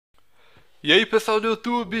E aí pessoal do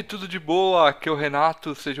YouTube, tudo de boa? Aqui é o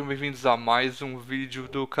Renato, sejam bem-vindos a mais um vídeo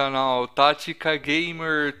do canal Tática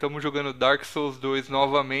Gamer. Estamos jogando Dark Souls 2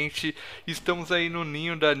 novamente, estamos aí no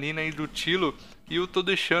ninho da Dyna e do Tillo. E eu tô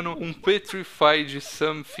deixando um Petrified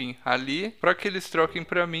Something ali para que eles troquem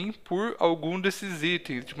para mim por algum desses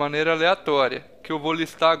itens de maneira aleatória, que eu vou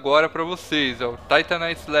listar agora para vocês. Ó,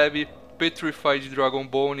 Titanite Slab, Petrified Dragon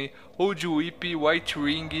Bone, Old Whip, White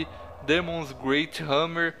Ring, Demon's Great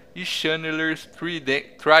Hammer e Channeler's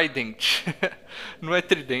Trident. Não é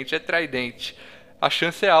tridente, é tridente. A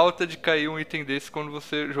chance é alta de cair um item desse quando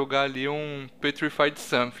você jogar ali um Petrified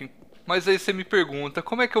Something. Mas aí você me pergunta,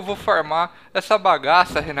 como é que eu vou farmar essa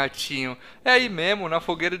bagaça, Renatinho? É aí mesmo, na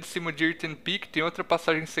fogueira de cima de Earthen Peak tem outra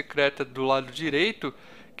passagem secreta do lado direito,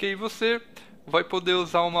 que aí você vai poder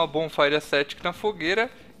usar uma Bonfire Ascetic na fogueira,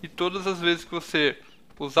 e todas as vezes que você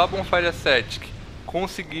usar a Bonfire Ascetic,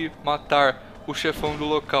 conseguir matar o chefão do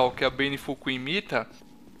local, que é a Benifukuimita,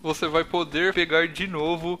 você vai poder pegar de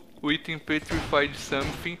novo o item Petrified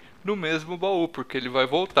Something no mesmo baú, porque ele vai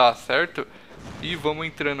voltar, certo? E vamos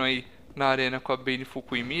entrando aí na arena com a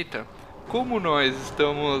Benifukuimita. Como nós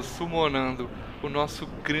estamos summonando o nosso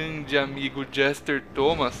grande amigo Jester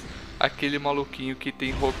Thomas, aquele maluquinho que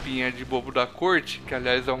tem roupinha de bobo da corte, que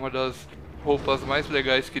aliás é uma das roupas mais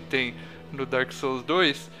legais que tem no Dark Souls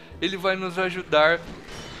 2, ele vai nos ajudar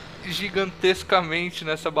gigantescamente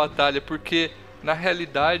nessa batalha, porque na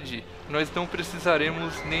realidade nós não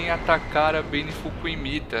precisaremos nem atacar a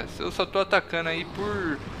Benifukuimita. Eu só tô atacando aí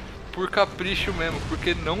por capricho mesmo,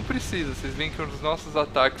 porque não precisa. Vocês veem que os nossos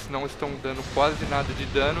ataques não estão dando quase nada de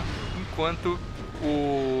dano, enquanto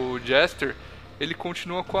o Jester ele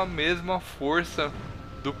continua com a mesma força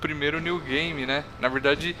do primeiro New Game, né? Na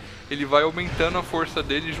verdade, ele vai aumentando a força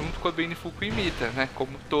dele junto com a Benifukuimita, né?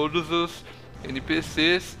 Como todos os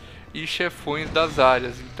NPCs e chefões das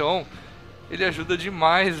áreas. Então, ele ajuda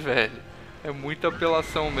demais, velho. É muita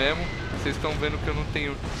apelação mesmo. Vocês estão vendo que eu não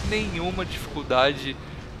tenho nenhuma dificuldade.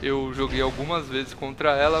 Eu joguei algumas vezes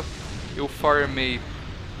contra ela. Eu farmei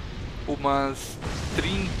umas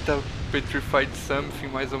 30 Petrified Something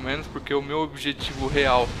mais ou menos, porque o meu objetivo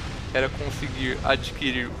real era conseguir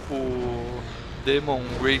adquirir o Demon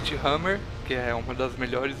Great Hammer, que é uma das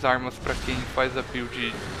melhores armas para quem faz a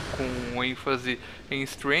build com ênfase em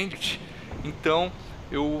Strength. Então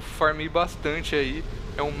eu farmei bastante aí.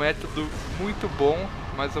 É um método muito bom,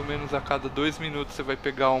 mais ou menos a cada 2 minutos você vai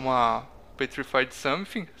pegar uma Petrified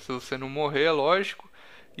Something, se você não morrer, é lógico.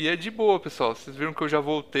 E é de boa, pessoal. Vocês viram que eu já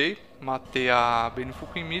voltei, matei a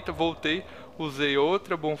Benifukuimita, voltei, usei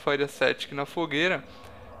outra Bonfire Ascetic na fogueira.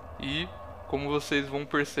 E como vocês vão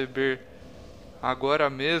perceber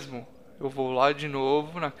agora mesmo, eu vou lá de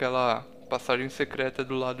novo naquela passagem secreta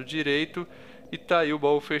do lado direito e tá aí o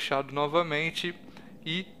baú fechado novamente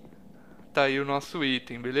e tá aí o nosso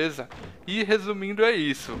item, beleza? E resumindo é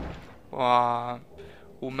isso.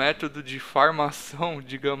 O método de farmação,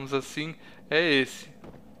 digamos assim, é esse.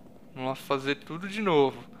 Vamos lá fazer tudo de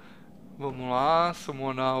novo. Vamos lá,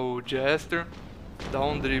 summonar o Jester, dar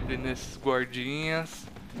um drible nesses guardinhas.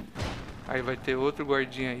 Aí vai ter outro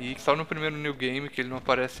guardinha aí, só no primeiro New Game que ele não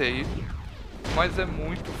aparece aí. Mas é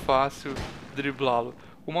muito fácil driblá-lo.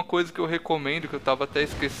 Uma coisa que eu recomendo, que eu tava até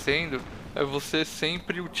esquecendo, é você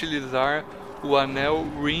sempre utilizar o anel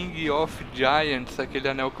Ring of Giants, aquele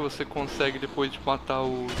anel que você consegue depois de matar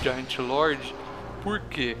o Giant Lord. Por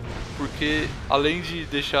quê? Porque além de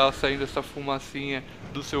deixar saindo essa fumacinha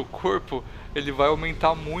do seu corpo, ele vai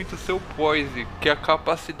aumentar muito o seu poise, que é a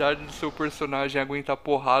capacidade do seu personagem aguentar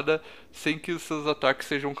porrada sem que os seus ataques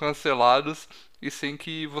sejam cancelados e sem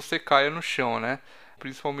que você caia no chão, né?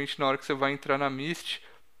 Principalmente na hora que você vai entrar na Mist,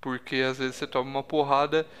 porque às vezes você toma uma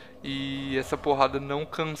porrada e essa porrada não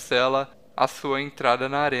cancela a sua entrada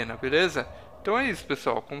na arena, beleza? Então é isso,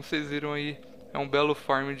 pessoal. Como vocês viram aí, é um belo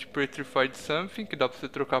farm de Petrified Something, que dá pra você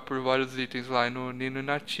trocar por vários itens lá no Nino e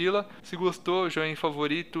na Tila. Se gostou, joinha em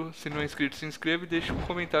favorito. Se não é inscrito, se inscreva e deixe um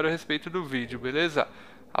comentário a respeito do vídeo, beleza?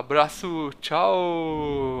 Abraço,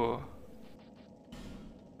 tchau!